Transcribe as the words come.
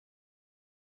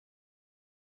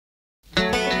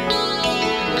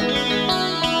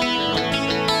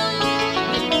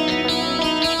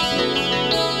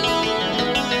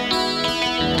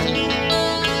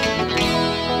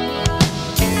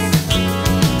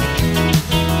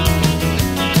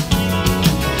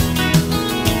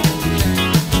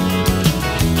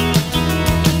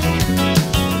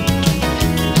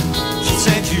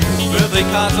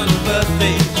cards on your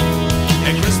birthday,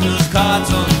 and Christmas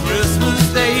cards on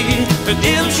Christmas Day. And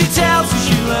in them she tells you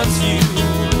she loves you,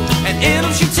 and in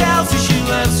them she tells you she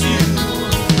loves you.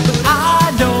 But I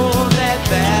know that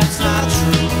that's not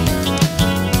true.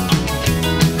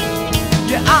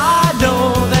 Yeah, I know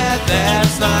that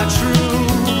that's not true.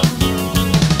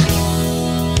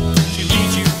 She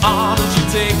leads you on and she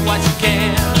take what you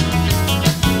can,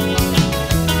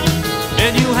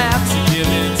 and you have to give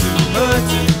in to her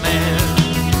demand.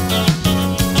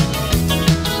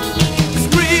 This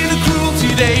greed and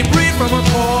cruelty, they breed from her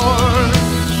core.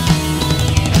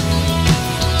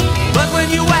 But when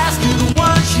you ask her the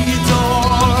one she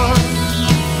adores,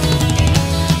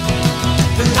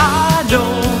 then I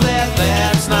know that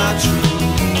that's not true.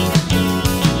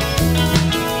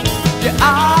 Yeah,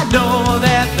 I know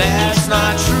that that's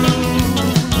not true.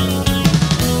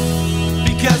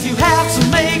 Because you have to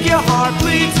make your heart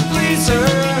bleed to please her.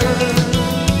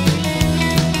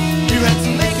 You have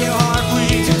to make your heart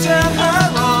bleed to turn her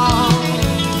on.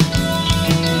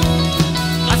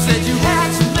 I said you had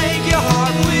to make your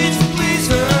heart bleed to please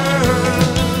her.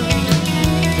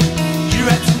 You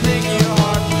had to make your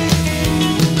heart bleed.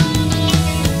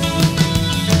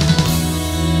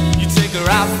 You take her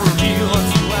out for a meal or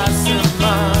two at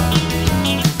cinema,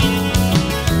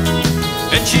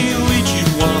 and she'll lead you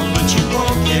on, but you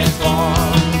won't get far.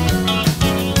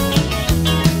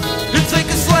 You take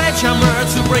a sledgehammer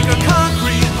to break a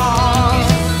concrete heart,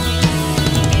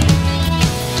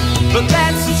 but that